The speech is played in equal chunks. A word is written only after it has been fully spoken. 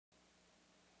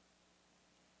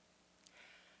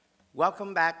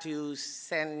Welcome back to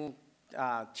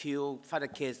to Father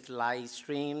Kids live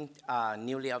stream,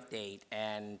 newly update,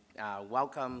 and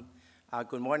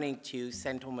good morning to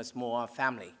St. Thomas More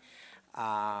family.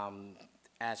 Um,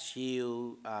 as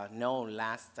you know,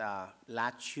 last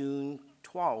June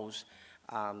 12th,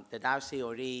 the diocese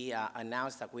already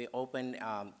announced that we opened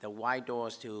the wide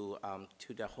doors to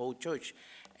the whole church,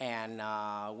 and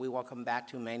we welcome back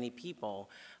to many people.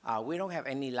 We don't have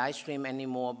any live stream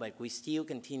anymore, but we still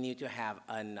continue to have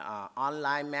an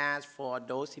online mass for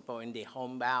those people in the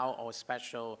homebound or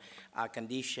special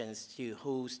conditions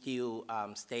who still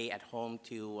stay at home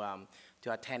to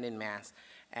attend in mass.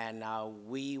 And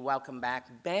we welcome back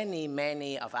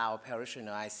many of our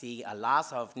parishioners. I see a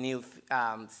lot of new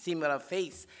similar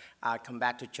faces come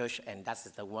back to church, and that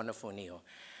is the wonderful news.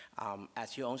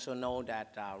 As you also know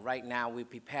that right now we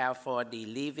prepare for the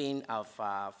leaving of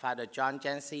Father John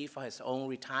Jancy for his own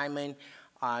retirement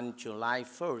on July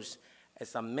 1st.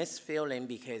 It's a mixed feeling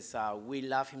because we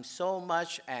love him so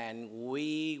much and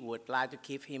we would like to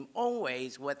keep him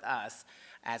always with us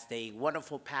as the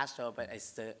wonderful pastor, but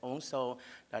it's also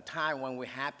the time when we're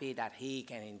happy that he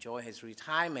can enjoy his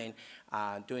retirement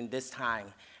during this time.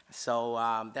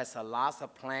 So there's a lot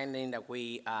of planning that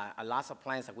we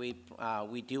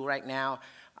do right now.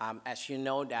 As you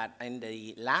know that in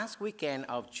the last weekend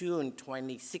of June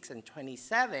 26 and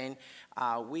 27,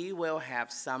 we will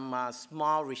have some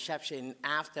small reception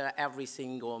after every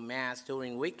single mass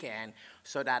during weekend,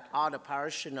 so that all the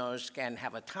parishioners can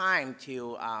have a time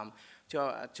to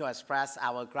express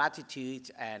our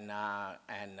gratitude and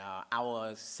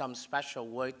some special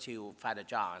word to Father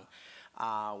John.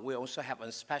 We also have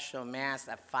a special mass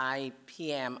at 5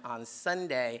 p.m. on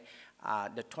Sunday,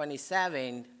 the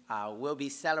 27th, will be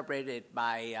celebrated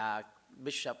by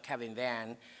Bishop Kevin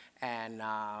Van, and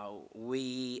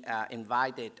we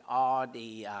invited all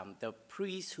the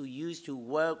priests who used to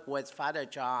work with Father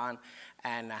John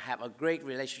and have a great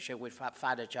relationship with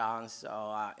Father John,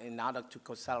 so in order to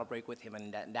co-celebrate with him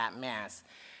in that mass.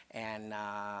 And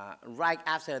right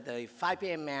after the 5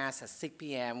 p.m. mass at 6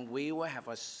 p.m., we will have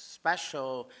a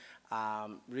special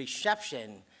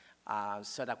reception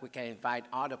so that we can invite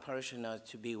all the parishioners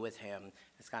to be with him.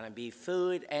 It's going to be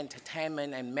food,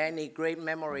 entertainment, and many great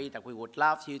memories that we would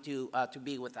love you to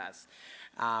be with us.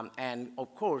 And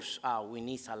of course, we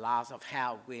need a lot of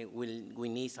help. We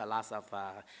need a lot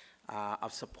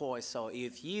of support. So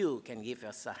if you can give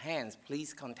us a hand,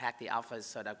 please contact the office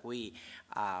so that we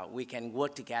can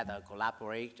work together,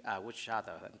 collaborate with each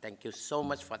other. And thank you so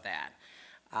much for that.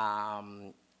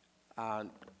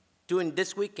 During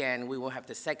this weekend, we will have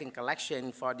the second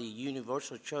collection for the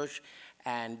Universal Church,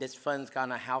 and this fund's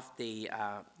gonna help the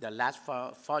less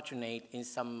fortunate in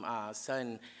some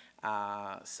certain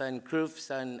groups,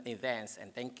 certain events.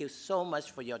 And thank you so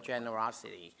much for your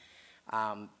generosity.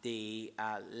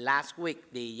 Last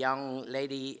week, the Young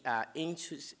Lady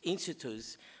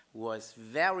Institute was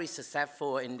very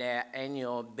successful in their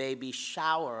annual baby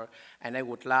shower, and I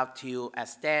would love to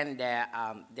extend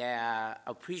their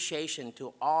appreciation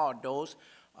to all those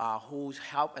who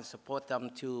help and support them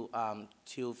to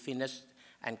finish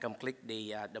and complete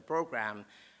the program.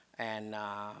 And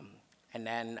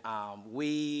then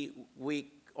we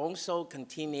also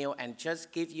continue and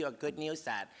just give you a good news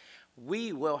that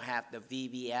we will have the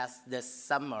VBS this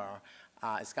summer.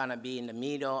 It's going to be in the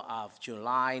middle of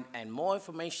July, and more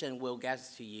information will get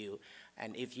to you.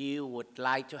 And if you would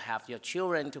like to have your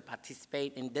children to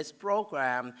participate in this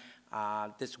program,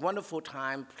 this wonderful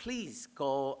time, please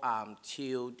go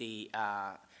to the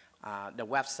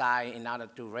website in order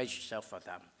to register for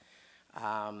them.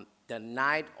 The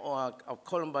Night of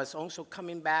Columbus also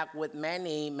coming back with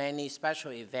many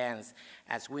special events.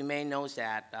 As we may know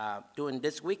that during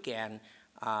this weekend,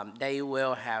 they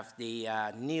will have the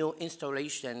new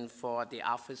installation for the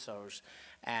officers,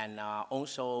 and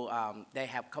also they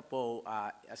have a couple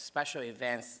special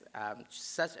events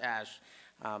such as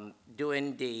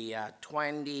during the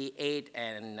 28th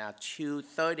and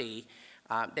 2:30,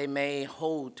 they may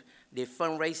hold the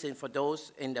fundraising for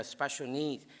those in the special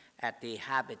needs at the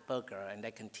Habit Burger, and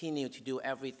they continue to do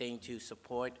everything to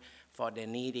support for the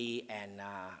needy and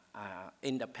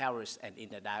in the parish and in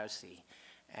the diocese.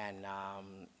 And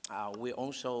we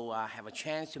also have a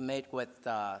chance to meet with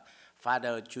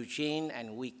Father Eugene,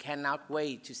 and we cannot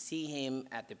wait to see him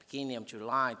at the beginning of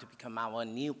July to become our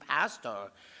new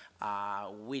pastor.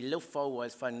 We look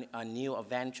forward for a new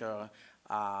adventure,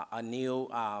 a new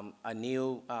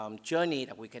journey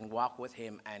that we can walk with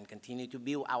him and continue to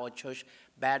build our church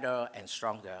better and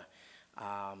stronger.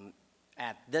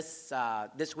 at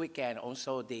this weekend,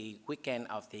 also the weekend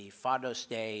of the Father's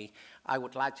Day, I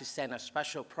would like to send a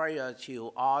special prayer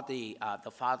to all the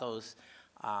fathers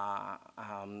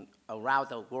around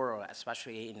the world,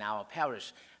 especially in our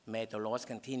parish. May the Lord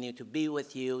continue to be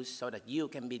with you so that you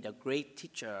can be the great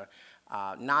teacher,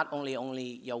 not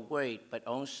only your word, but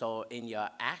also in your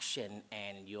action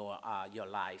and your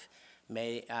life.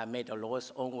 May the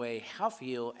Lord's own way help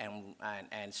you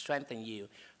and strengthen you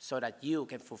so that you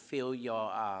can fulfill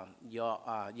your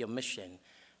mission.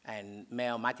 And may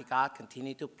Almighty God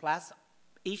continue to bless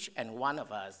each and one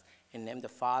of us in the name of the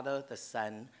Father, the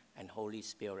Son, and Holy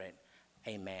Spirit.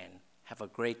 Amen. Have a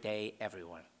great day,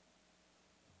 everyone.